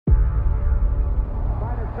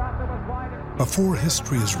Before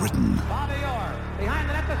history is written,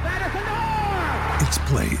 it's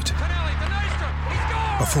played.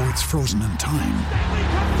 Before it's frozen in time,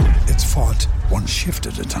 it's fought one shift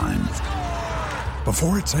at a time.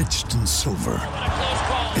 Before it's etched in silver,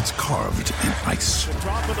 it's carved in ice.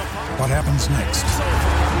 What happens next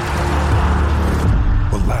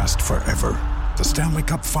will last forever. The Stanley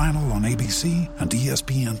Cup Final on ABC and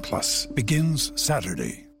ESPN Plus begins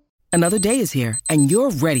Saturday. Another day is here, and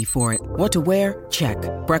you're ready for it. What to wear? Check.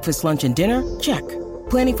 Breakfast, lunch, and dinner? Check.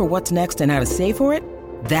 Planning for what's next and how to save for it?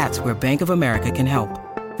 That's where Bank of America can help.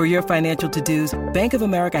 For your financial to-dos, Bank of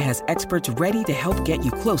America has experts ready to help get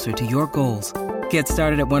you closer to your goals. Get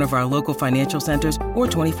started at one of our local financial centers or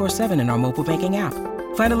 24/7 in our mobile banking app.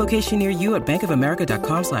 Find a location near you at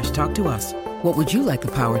bankofamerica.com/talktous. What would you like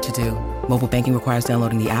the power to do? Mobile banking requires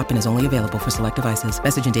downloading the app and is only available for select devices.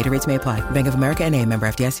 Message and data rates may apply. Bank of America N.A., member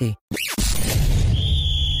FDIC.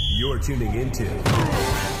 You're tuning into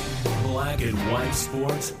Black and White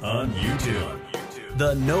Sports on YouTube.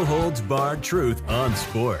 The no-holds-barred truth on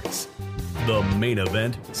sports. The main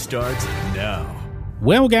event starts now.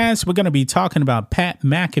 Well, guys, we're going to be talking about Pat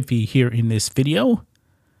McAfee here in this video.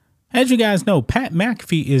 As you guys know, Pat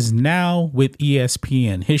McAfee is now with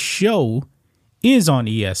ESPN. His show is on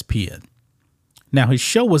ESPN. Now, his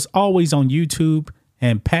show was always on YouTube,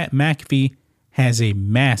 and Pat McAfee has a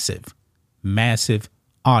massive, massive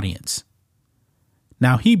audience.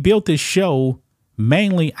 Now, he built this show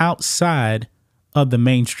mainly outside of the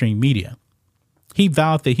mainstream media. He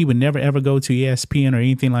vowed that he would never, ever go to ESPN or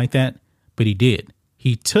anything like that, but he did.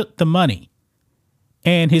 He took the money,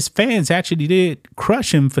 and his fans actually did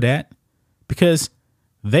crush him for that because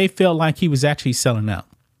they felt like he was actually selling out.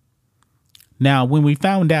 Now, when we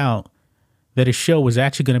found out that his show was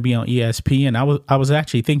actually going to be on ESPN, I was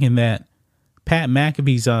actually thinking that Pat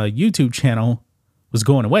McAfee's YouTube channel was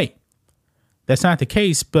going away. That's not the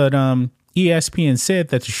case, but ESPN said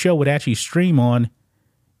that the show would actually stream on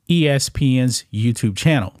ESPN's YouTube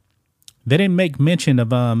channel. They didn't make mention of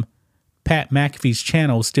Pat McAfee's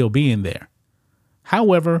channel still being there.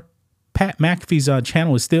 However, Pat McAfee's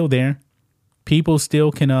channel is still there. People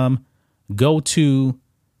still can go to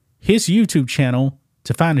his YouTube channel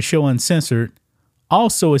to find the show uncensored.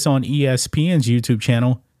 Also, it's on ESPN's YouTube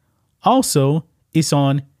channel. Also, it's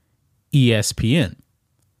on ESPN.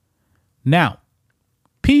 Now,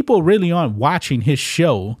 people really aren't watching his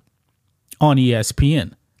show on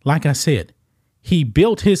ESPN. Like I said, he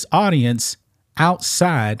built his audience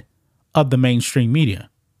outside of the mainstream media.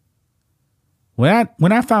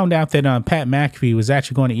 When I found out that Pat McAfee was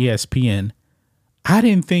actually going to ESPN, I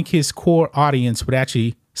didn't think his core audience would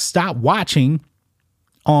actually stop watching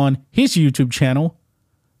on his YouTube channel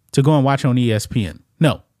to go and watch on ESPN.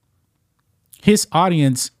 No. His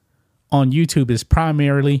audience on YouTube is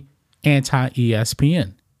primarily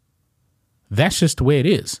anti-ESPN. That's just the way it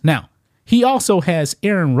is. Now, he also has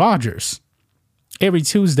Aaron Rodgers every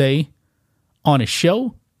Tuesday on his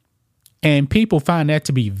show. And people find that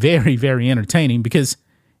to be very, very entertaining because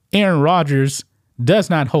Aaron Rodgers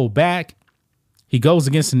does not hold back. He goes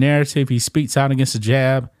against the narrative. He speaks out against the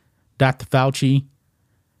jab. Dr. Fauci.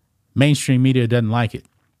 Mainstream media doesn't like it.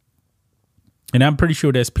 And I'm pretty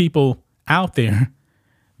sure there's people out there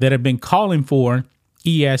that have been calling for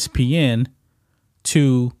ESPN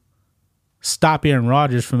to stop Aaron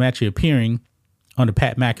Rodgers from actually appearing on the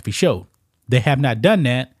Pat McAfee show. They have not done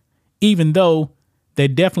that, even though they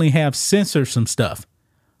definitely have censored some stuff.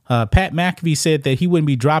 Pat McAfee said that he wouldn't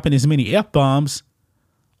be dropping as many F-bombs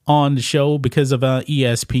on the show because of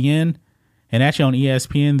ESPN. And actually on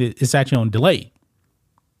ESPN, it's actually on delay.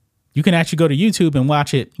 You can actually go to YouTube and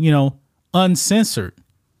watch it, uncensored.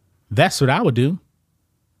 That's what I would do.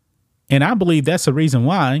 And I believe that's the reason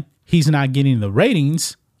why he's not getting the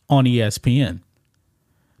ratings on ESPN.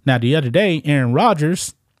 Now, the other day, Aaron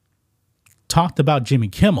Rodgers talked about Jimmy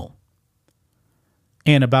Kimmel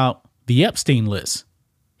and about the Epstein list.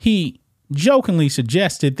 He jokingly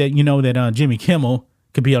suggested that, that Jimmy Kimmel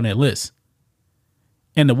could be on that list.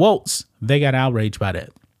 And the Wolves, they got outraged by that.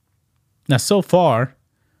 Now, so far,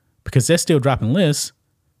 because they're still dropping lists,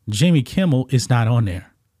 Jimmy Kimmel is not on there.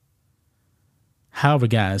 However,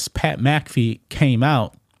 guys, Pat McAfee came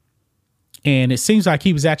out, and it seems like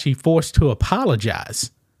he was actually forced to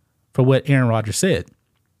apologize for what Aaron Rodgers said.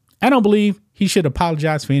 I don't believe he should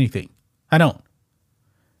apologize for anything. I don't.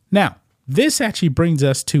 Now, this actually brings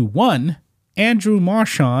us to one Andrew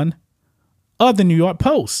Marchand of the New York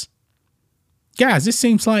Post. Guys, it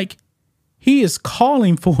seems like he is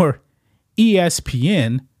calling for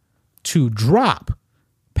ESPN to drop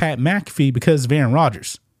Pat McAfee because of Aaron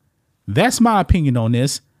Rodgers. That's my opinion on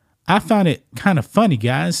this. I found it kind of funny,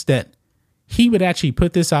 guys, that he would actually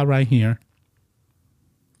put this out right here,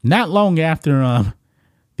 not long after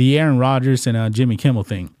the Aaron Rodgers and Jimmy Kimmel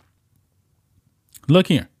thing. Look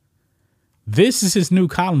here. This is his new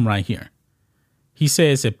column right here. He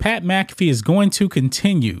says that Pat McAfee is going to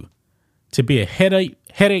continue to be a headache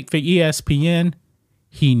for ESPN.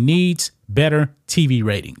 He needs better TV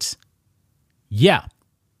ratings. Yeah.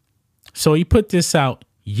 So he put this out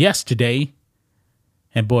yesterday,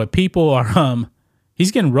 and boy, people are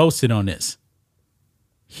he's getting roasted on this.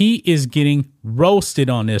 He is getting roasted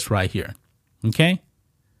on this right here. Okay?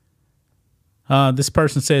 This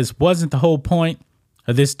person says, wasn't the whole point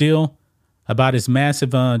of this deal about his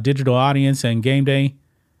massive digital audience and game day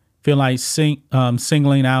feel like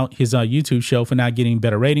singling out his YouTube show for not getting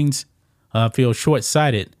better ratings? Feel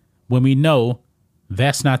short-sighted when we know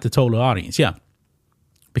that's not the total audience. Yeah.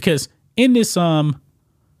 Because in this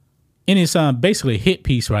basically hit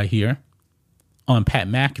piece right here on Pat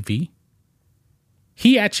McAfee,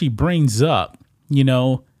 he actually brings up,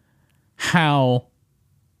 how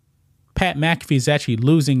Pat McAfee is actually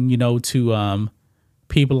losing, to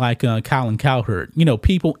people like Colin Cowherd,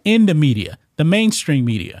 people in the media, the mainstream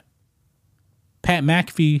media. Pat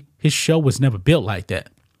McAfee, his show was never built like that.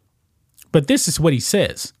 But this is what he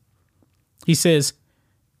says. He says,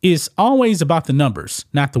 it's always about the numbers,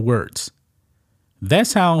 not the words.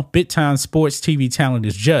 That's how big-time sports TV talent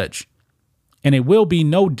is judged. And it will be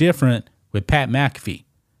no different with Pat McAfee.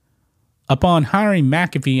 Upon hiring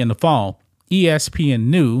McAfee in the fall, ESPN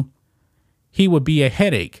knew he would be a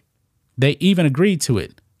headache. They even agreed to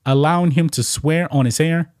it, allowing him to swear on his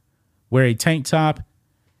air, wear a tank top,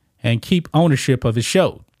 and keep ownership of his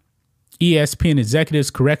show. ESPN executives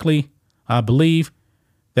correctly believe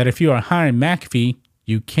that if you are hiring McAfee,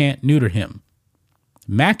 you can't neuter him.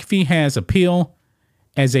 McAfee has appeal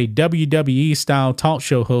as a WWE-style talk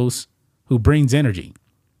show host who brings energy.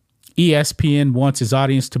 ESPN wants his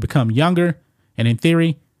audience to become younger, and in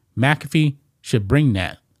theory, McAfee should bring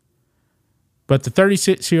that. But the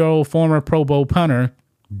 36-year-old former Pro Bowl punter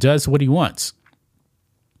does what he wants.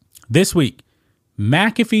 This week,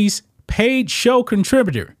 McAfee's paid show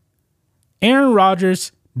contributor, Aaron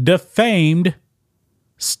Rodgers, defamed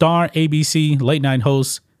star ABC late-night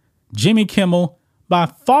host Jimmy Kimmel by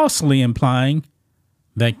falsely implying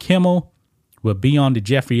that Kimmel will be on the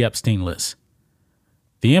Jeffrey Epstein list.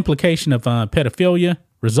 The implication of pedophilia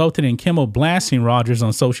resulted in Kimmel blasting Rodgers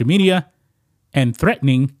on social media and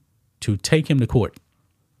threatening to take him to court.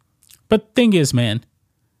 But the thing is, man,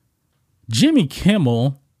 Jimmy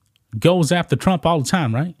Kimmel goes after Trump all the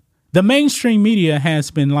time, right? The mainstream media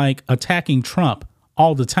has been attacking Trump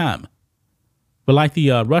all the time. But like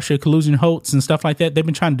the Russia collusion hoax and stuff like that, they've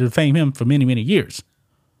been trying to defame him for many, many years.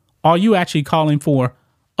 Are you actually calling for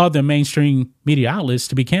other mainstream media outlets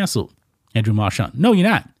to be canceled, Andrew Marchand? No, you're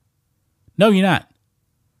not. No, you're not.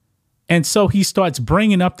 And so he starts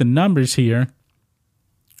bringing up the numbers here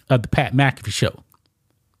of the Pat McAfee show.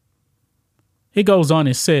 It goes on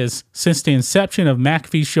and says, since the inception of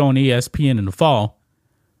McAfee's show on ESPN in the fall,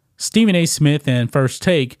 Stephen A. Smith and First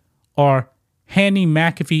Take are handing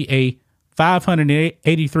McAfee a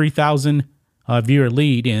 583,000 viewer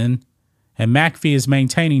lead in, and McAfee is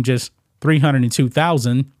maintaining just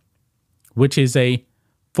 302,000, which is a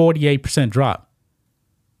 48% drop.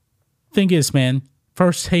 Thing is, man,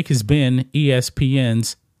 First Take has been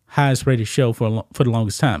ESPN's highest rated show for the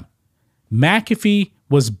longest time. McAfee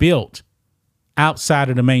was built outside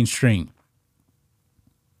of the mainstream.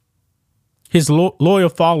 His loyal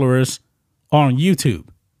followers are on YouTube.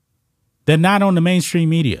 They're not on the mainstream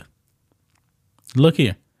media. Look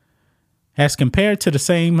here. As compared to the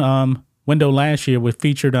same window last year with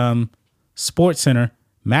featured SportsCenter,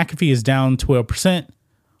 McAfee is down 12%.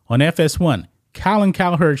 On FS1, Colin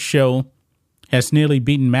Cowherd's show has nearly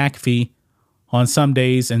beaten McAfee on some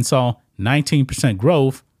days and saw 19%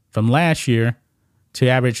 growth from last year to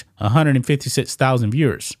average 156,000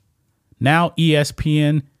 viewers. Now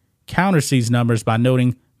ESPN counters these numbers by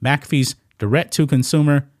noting McAfee's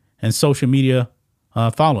direct-to-consumer and social media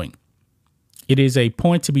following. It is a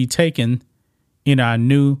point to be taken in our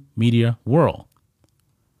new media world.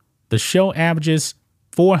 The show averages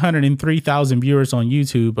 403,000 viewers on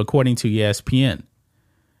YouTube, according to ESPN.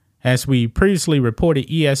 As we previously reported,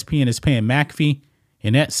 ESPN is paying McAfee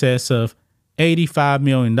in excess of $85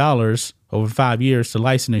 million over 5 years to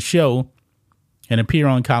license the show and appear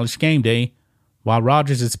on College Game Day, while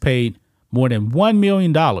Rodgers is paid more than $1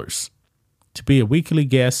 million to be a weekly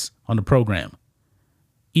guest on the program.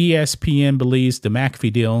 ESPN believes the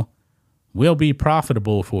McAfee deal will be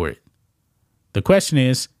profitable for it. The question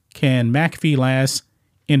is, can McAfee last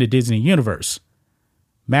in the Disney universe?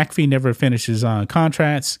 McAfee never finished his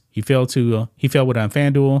contracts. He fell with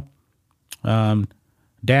FanDuel,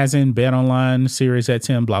 DAZN, Bet Online, Sirius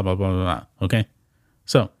XM, blah, blah, blah, blah, blah. Okay.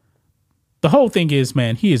 So the whole thing is,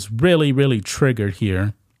 man, he is really, really triggered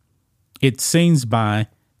here. It seems by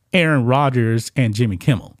Aaron Rodgers and Jimmy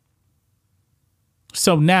Kimmel.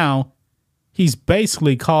 So now he's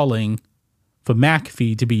basically calling for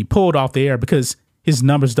McAfee to be pulled off the air because his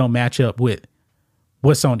numbers don't match up with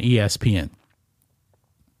what's on ESPN.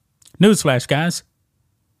 Newsflash, guys.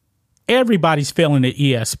 Everybody's failing at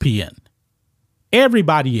ESPN.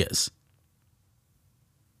 Everybody is.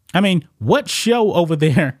 I mean, what show over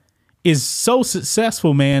there is so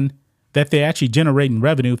successful, man, that they're actually generating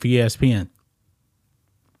revenue for ESPN?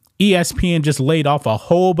 ESPN just laid off a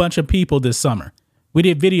whole bunch of people this summer. We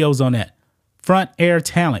did videos on that. Front air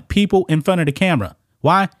talent, people in front of the camera.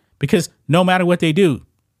 Why? Because no matter what they do,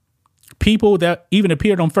 people that even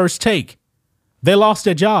appeared on First Take, they lost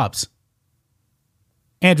their jobs.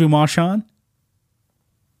 Andrew Marchand.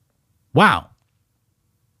 Wow.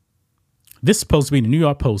 This is supposed to be the New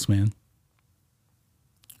York Post, man.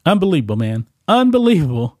 Unbelievable, man.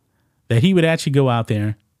 Unbelievable that he would actually go out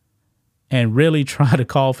there and really try to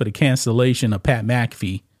call for the cancellation of Pat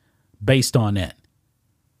McAfee based on that.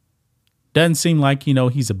 Doesn't seem like,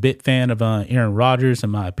 he's a bit fan of Aaron Rodgers, in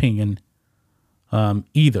my opinion,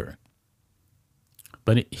 either.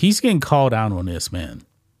 But he's getting called out on this, man.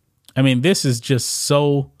 I mean, this is just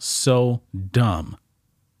so dumb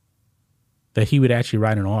that he would actually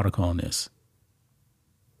write an article on this.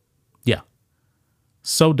 Yeah.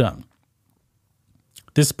 So dumb.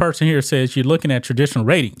 This person here says you're looking at traditional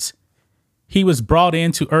ratings. He was brought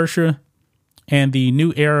into Ursher and the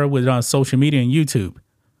new era with social media and YouTube.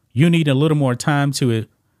 You need a little more time to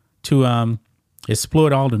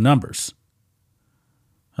exploit all the numbers.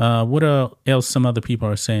 What else some other people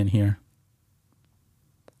are saying here?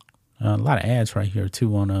 A lot of ads right here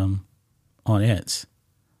too on ads.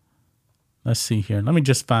 Let's see here. Let me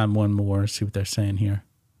just find one more, see what they're saying here.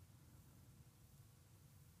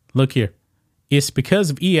 Look here. It's because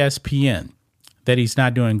of ESPN that he's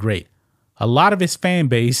not doing great. A lot of his fan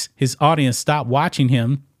base, his audience, stopped watching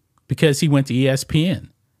him because he went to ESPN.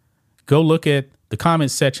 Go look at the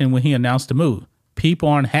comments section when he announced the move. People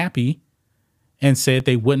aren't happy and said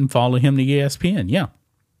they wouldn't follow him to ESPN. Yeah.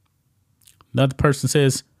 Another person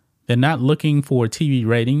says they're not looking for TV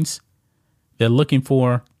ratings. They're looking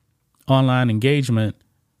for online engagement,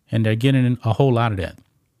 and they're getting a whole lot of that.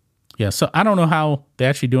 Yeah, so I don't know how they're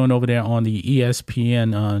actually doing over there on the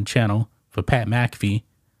ESPN channel for Pat McAfee.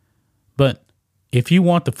 But if you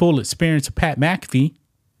want the full experience of Pat McAfee,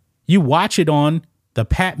 you watch it on the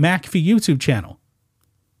Pat McAfee YouTube channel.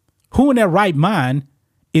 Who in their right mind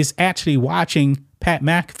is actually watching Pat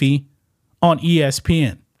McAfee on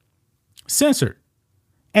ESPN? Censored.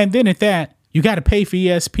 And then at that, you got to pay for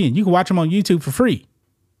ESPN. You can watch them on YouTube for free.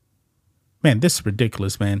 Man, this is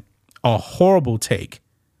ridiculous, man. A horrible take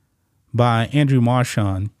by Andrew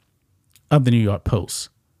Marchand of the New York Post.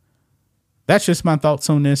 That's just my thoughts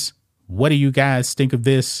on this. What do you guys think of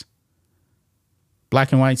this?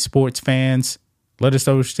 Black and white sports fans, let us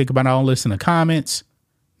know what you think about all this in the comments.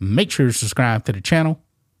 Make sure to subscribe to the channel.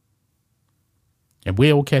 And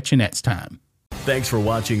we'll catch you next time. Thanks for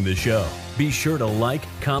watching the show. Be sure to like,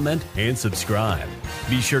 comment, and subscribe.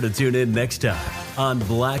 Be sure to tune in next time on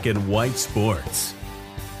Black and White Sports.